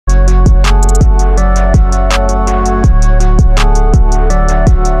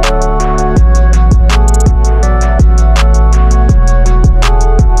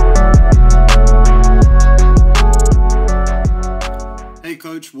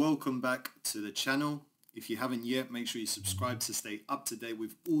welcome back to the channel. If you haven't yet, make sure you subscribe to stay up to date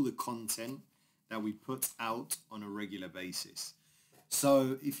with all the content that we put out on a regular basis.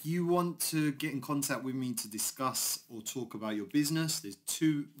 So if you want to get in contact with me to discuss or talk about your business, there's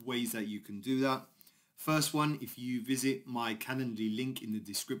two ways that you can do that. First one, if you visit my Calendly link in the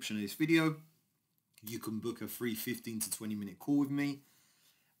description of this video, you can book a free 15 to 20 minute call with me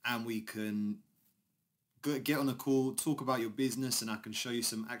and we can get on a call, talk about your business, and I can show you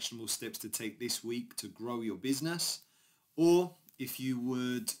some actionable steps to take this week to grow your business. Or if you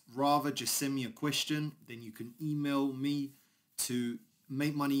would rather just send me a question, then you can email me to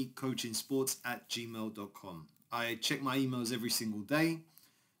makemoneycoachingsports@gmail.com. I check my emails every single day,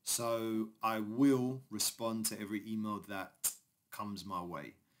 so I will respond to every email that comes my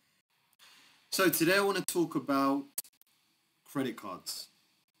way. So today I want to talk about credit cards.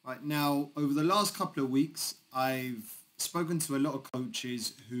 Right now, over the last couple of weeks, I've spoken to a lot of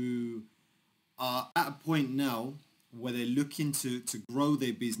coaches who are at a point now where they're looking to grow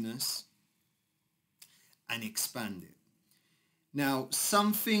their business and expand it. Now,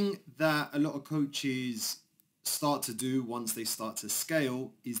 something that a lot of coaches start to do once they start to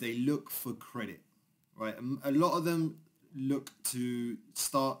scale is they look for credit, right? A lot of them look to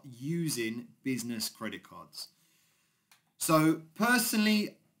start using business credit cards. So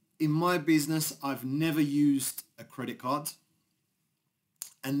personally, in my business, I've never used a credit card,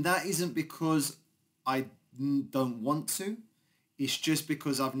 and that isn't because I don't want to. It's just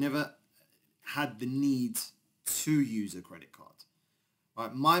because I've never had the need to use a credit card.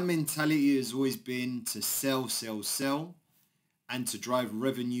 Right? My mentality has always been to sell, and to drive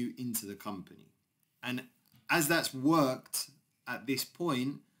revenue into the company. And as that's worked at this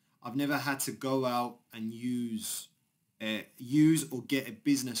point, I've never had to go out and use or get a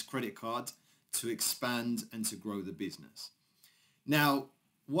business credit card to expand and to grow the business. Now,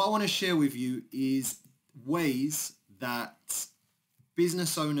 what I want to share with you is ways that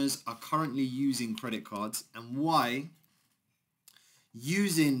business owners are currently using credit cards and why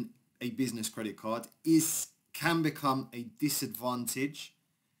using a business credit card can become a disadvantage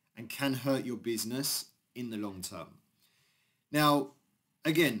and can hurt your business in the long term. Now,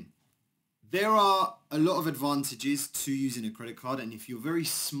 again, there are a lot of advantages to using a credit card, and if you're very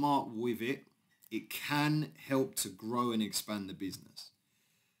smart with it, it can help to grow and expand the business.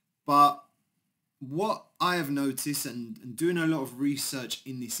 But what I have noticed and doing a lot of research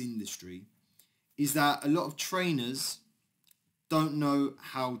in this industry is that a lot of trainers don't know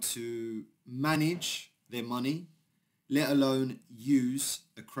how to manage their money, let alone use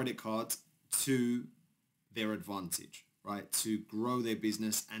a credit card to their advantage, right? To grow their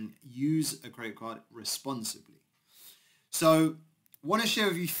business and use a credit card responsibly. So I want to share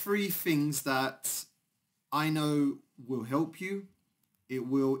with you 3 things that I know will help you. It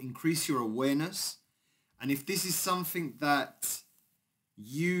will increase your awareness. And if this is something that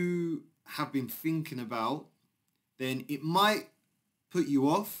you have been thinking about, then it might put you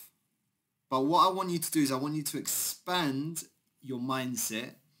off. But what I want you to do is I want you to expand your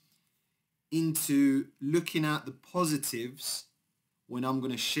mindset into looking at the positives when I'm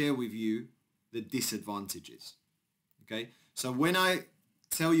going to share with you the disadvantages. Okay, so when I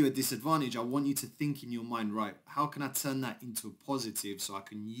tell you a disadvantage, I want you to think in your mind, right, how can I turn that into a positive so I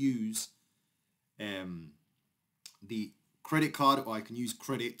can use the credit card, or I can use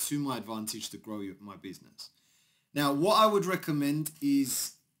credit to my advantage to grow my business. Now, what I would recommend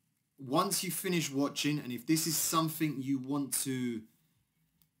is once you finish watching, and if this is something you want to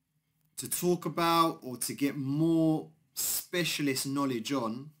talk about or to get more specialist knowledge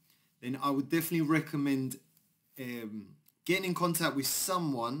on, then I would definitely recommend getting in contact with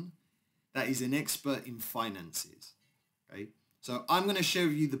someone that is an expert in finances. Okay, so I'm going to share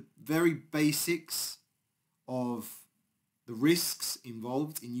with you the very basics of the risks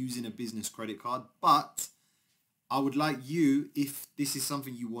involved in using a business credit card, but I would like you, if this is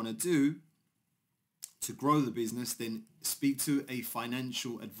something you want to do to grow the business, then speak to a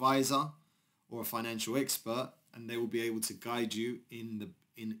financial advisor or a financial expert, and they will be able to guide you in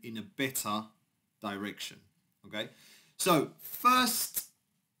a better direction. Okay, so first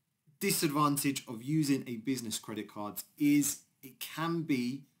disadvantage of using a business credit card is it can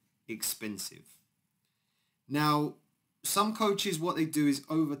be expensive. Now, some coaches, what they do is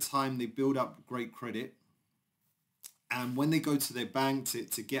over time they build up great credit, and when they go to their bank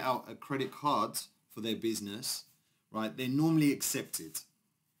to get out a credit card for their business, right, they're normally accepted.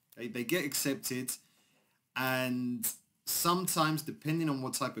 Okay? They get accepted, and sometimes, depending on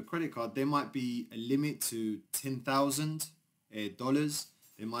what type of credit card, there might be a limit to $10,000.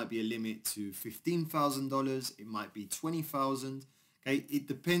 There might be a limit to $15,000. It might be $20,000. Okay, it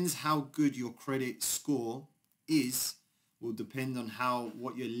depends how good your credit score is, will depend on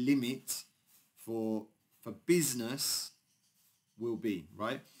what your limit for business will be,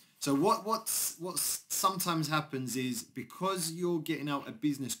 right? So what sometimes happens is, because you're getting out a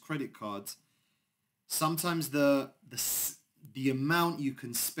business credit card, sometimes the amount you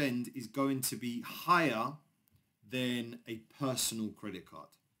can spend is going to be higher than a personal credit card.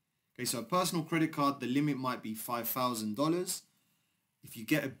 Okay, so a personal credit card, the limit might be $5,000. If you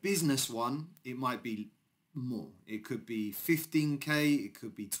get a business one, it might be more. It could be 15K, it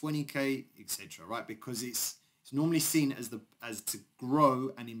could be 20K, etc. Right? Because it's normally seen as to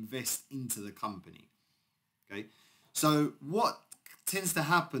grow and invest into the company. Okay, so what tends to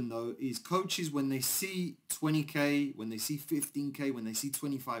happen though is coaches, when they see 20K, when they see 15K, when they see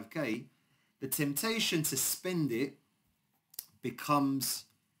 25K, the temptation to spend it becomes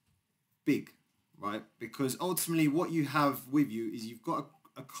big, right? Because ultimately what you have with you is you've got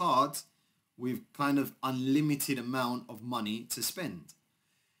a card with kind of unlimited amount of money to spend.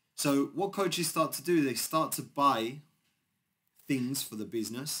 So what coaches start to do, they start to buy things for the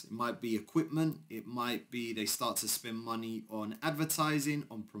business. It might be equipment. It might be they start to spend money on advertising,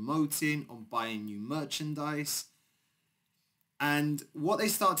 on promoting, on buying new merchandise. And what they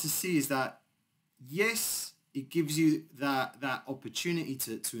start to see is that, yes, it gives you that opportunity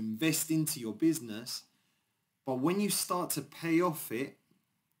to invest into your business. But when you start to pay off it,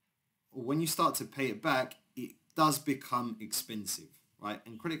 or when you start to pay it back, it does become expensive, right?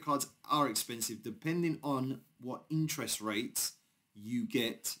 And credit cards are expensive depending on what interest rates you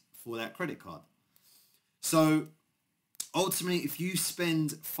get for that credit card. So ultimately, if you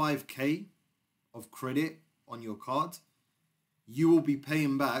spend 5K of credit on your card, you will be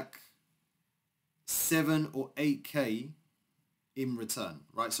paying back 7 or 8K in return,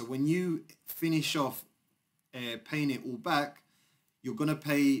 right? So when you finish off paying it all back, you're going to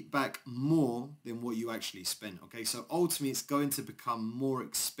pay back more than what you actually spent. Okay, so ultimately it's going to become more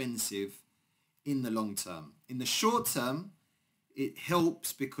expensive in the long term. In the short term, it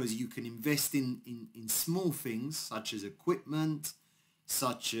helps because you can invest in small things such as equipment,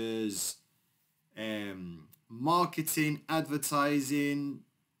 such as marketing, advertising,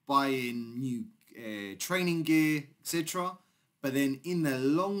 buying new training gear, etc. But then in the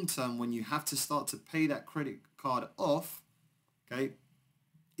long term, when you have to start to pay that credit card off, okay,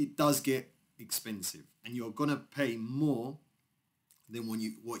 it does get expensive, and you're gonna pay more than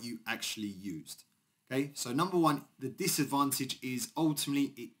what you actually used. Okay, so number one, the disadvantage is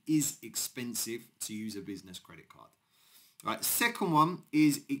ultimately it is expensive to use a business credit card. All right, second one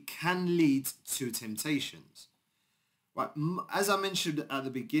is it can lead to temptations. Right, as I mentioned at the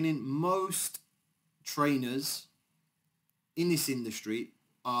beginning, most trainers in this industry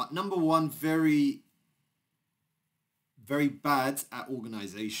are, number one, very bad at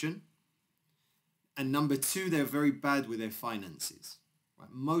organization, and number two, they're very bad with their finances. Right?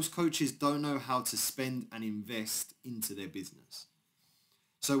 Most coaches don't know how to spend and invest into their business.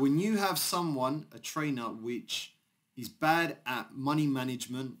 So when you have someone, a trainer, which is bad at money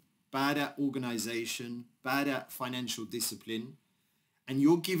management, bad at organization, bad at financial discipline, and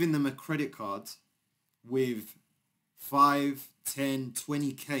you're giving them a credit card with 5, 10,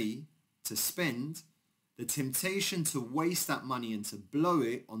 20K to spend, the temptation to waste that money and to blow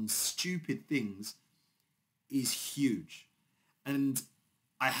it on stupid things is huge. And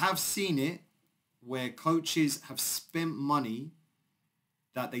I have seen it where coaches have spent money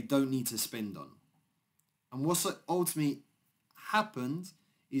that they don't need to spend on. And what's ultimately happened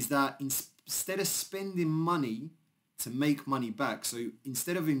is that instead of spending money to make money back, so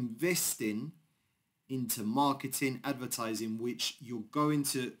instead of investing into marketing, advertising, which you're going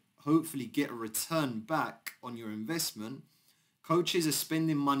to hopefully get a return back on your investment, coaches are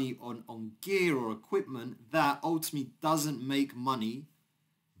spending money on gear or equipment that ultimately doesn't make money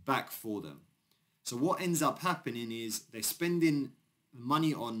back for them. So what ends up happening is they're spending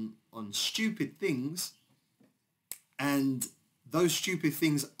money on stupid things, and those stupid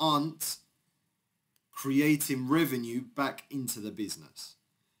things aren't creating revenue back into the business.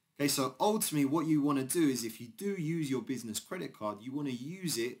 Okay, so ultimately what you want to do is, if you do use your business credit card, you want to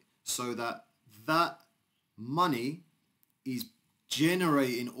use it so that that money is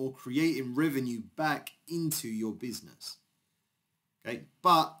generating or creating revenue back into your business. Okay,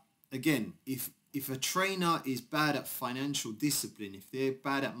 but again, if a trainer is bad at financial discipline, if they're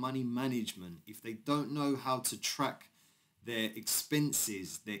bad at money management, if they don't know how to track their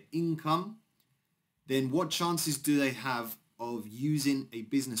expenses, their income, then what chances do they have of using a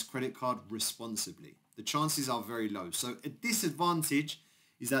business credit card responsibly? The chances are very low. So a disadvantage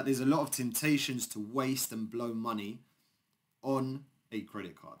is that there's a lot of temptations to waste and blow money on a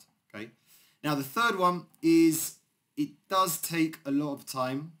credit card. Okay. Now the third one is it does take a lot of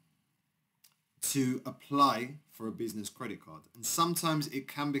time to apply for a business credit card, and sometimes it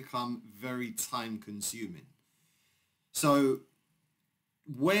can become very time consuming. So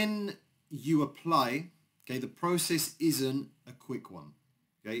when you apply, okay, the process isn't a quick one.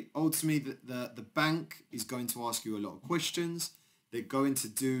 Okay, ultimately the bank is going to ask you a lot of questions. They're going to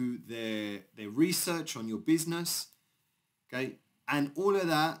do their research on your business. Okay, and all of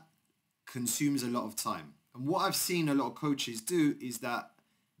that consumes a lot of time. And what I've seen a lot of coaches do is that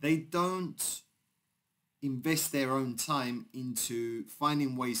they don't invest their own time into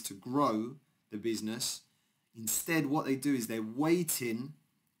finding ways to grow the business. Instead, what they do is they're waiting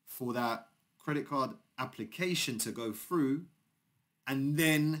for that credit card application to go through, and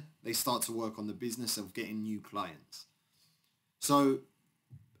then they start to work on the business of getting new clients. So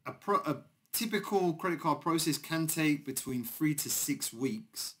a typical credit card process can take between 3 to 6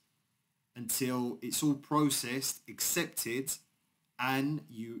 weeks until it's all processed, accepted, and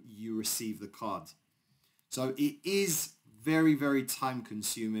you receive the card. So it is very, very time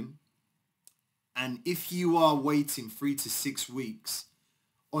consuming. And if you are waiting 3 to 6 weeks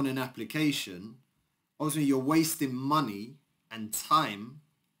on an application, obviously you're wasting money and time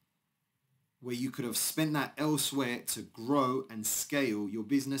where you could have spent that elsewhere to grow and scale your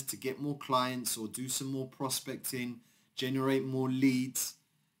business, to get more clients or do some more prospecting, generate more leads,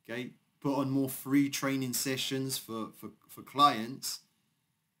 okay? Put on more free training sessions for clients.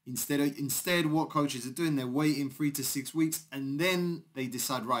 Instead, what coaches are doing, they're waiting 3 to 6 weeks, and then they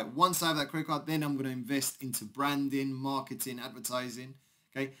decide, right, once I have that credit card, then I'm going to invest into branding, marketing, advertising,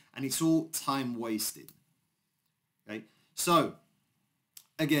 okay? And it's all time wasted, okay? So,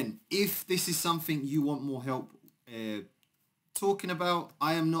 again, if this is something you want more help talking about,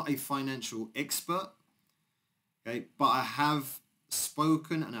 I am not a financial expert, okay? But I have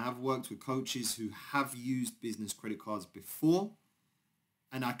spoken and I have worked with coaches who have used business credit cards before.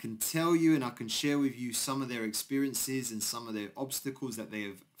 And I can tell you and I can share with you some of their experiences and some of their obstacles that they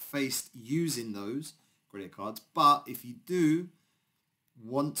have faced using those credit cards. But if you do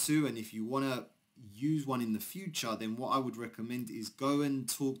want to, and if you want to use one in the future, then what I would recommend is go and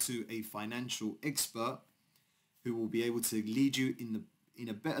talk to a financial expert who will be able to lead you in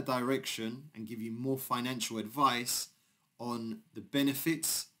a better direction and give you more financial advice on the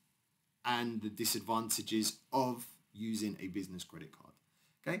benefits and the disadvantages of using a business credit card.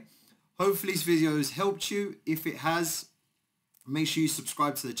 Okay, hopefully this video has helped you. If it has, make sure you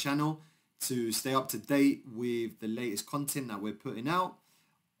subscribe to the channel to stay up to date with the latest content that we're putting out.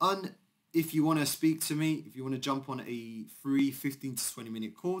 And if you want to speak to me, if you want to jump on a free 15 to 20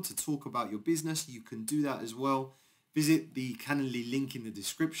 minute call to talk about your business, you can do that as well. Visit the Calendly link in the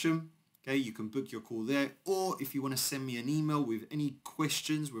description. Okay, you can book your call there. Or if you want to send me an email with any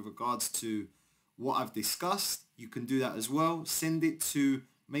questions with regards to what I've discussed, you can do that as well. Send it to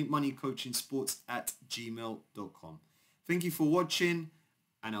makemoneycoachingsports@gmail.com. Thank you for watching,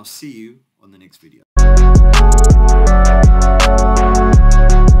 and I'll see you on the next video.